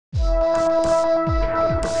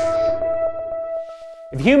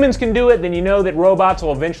If humans can do it, then you know that robots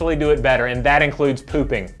will eventually do it better, and that includes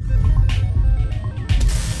pooping.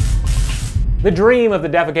 The dream of the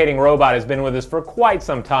defecating robot has been with us for quite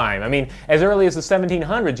some time. I mean, as early as the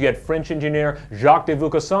 1700s, you had French engineer Jacques de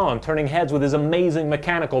Vaucanson turning heads with his amazing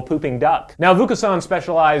mechanical pooping duck. Now, Vaucanson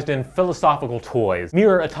specialized in philosophical toys,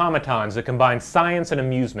 mere automatons that combine science and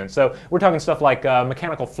amusement. So we're talking stuff like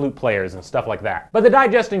mechanical flute players and stuff like that. But the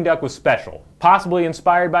digesting duck was special, possibly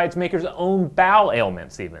inspired by its maker's own bowel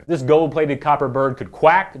ailments even. This gold-plated copper bird could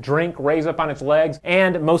quack, drink, raise up on its legs,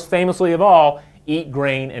 and most famously of all, eat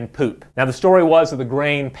grain and poop. Now the story was that the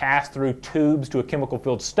grain passed through tubes to a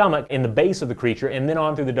chemical-filled stomach in the base of the creature and then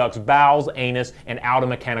on through the duck's bowels, anus, and out a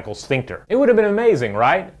mechanical sphincter. It would have been amazing,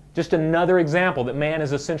 right? Just another example that man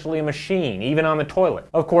is essentially a machine, even on the toilet.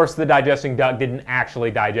 Of course, the digesting duck didn't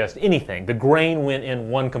actually digest anything. The grain went in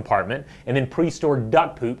one compartment, and then pre-stored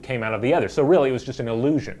duck poop came out of the other. So really, it was just an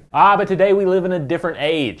illusion. But today we live in a different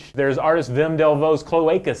age. There's artist Wim Delvaux's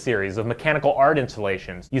Cloaca series of mechanical art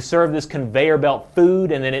installations. You serve this conveyor belt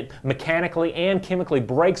food, and then it mechanically and chemically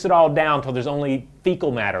breaks it all down until there's only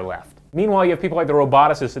fecal matter left. Meanwhile, you have people like the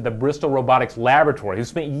roboticists at the Bristol Robotics Laboratory who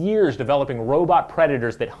spent years developing robot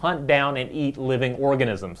predators that hunt down and eat living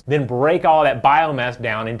organisms, then break all that biomass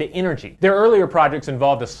down into energy. Their earlier projects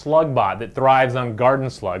involved a slug bot that thrives on garden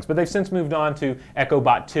slugs, but they've since moved on to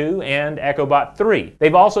EchoBot 2 and EchoBot 3.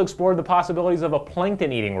 They've also explored the possibilities of a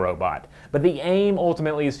plankton-eating robot, but the aim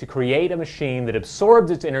ultimately is to create a machine that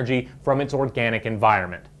absorbs its energy from its organic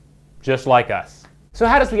environment, just like us. So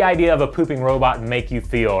how does the idea of a pooping robot make you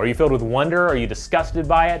feel? Are you filled with wonder? Are you disgusted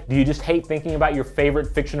by it? Do you just hate thinking about your favorite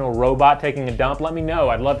fictional robot taking a dump? Let me know.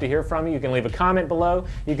 I'd love to hear from you. You can leave a comment below.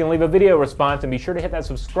 You can leave a video response, and be sure to hit that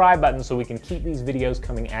subscribe button so we can keep these videos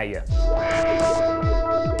coming at you.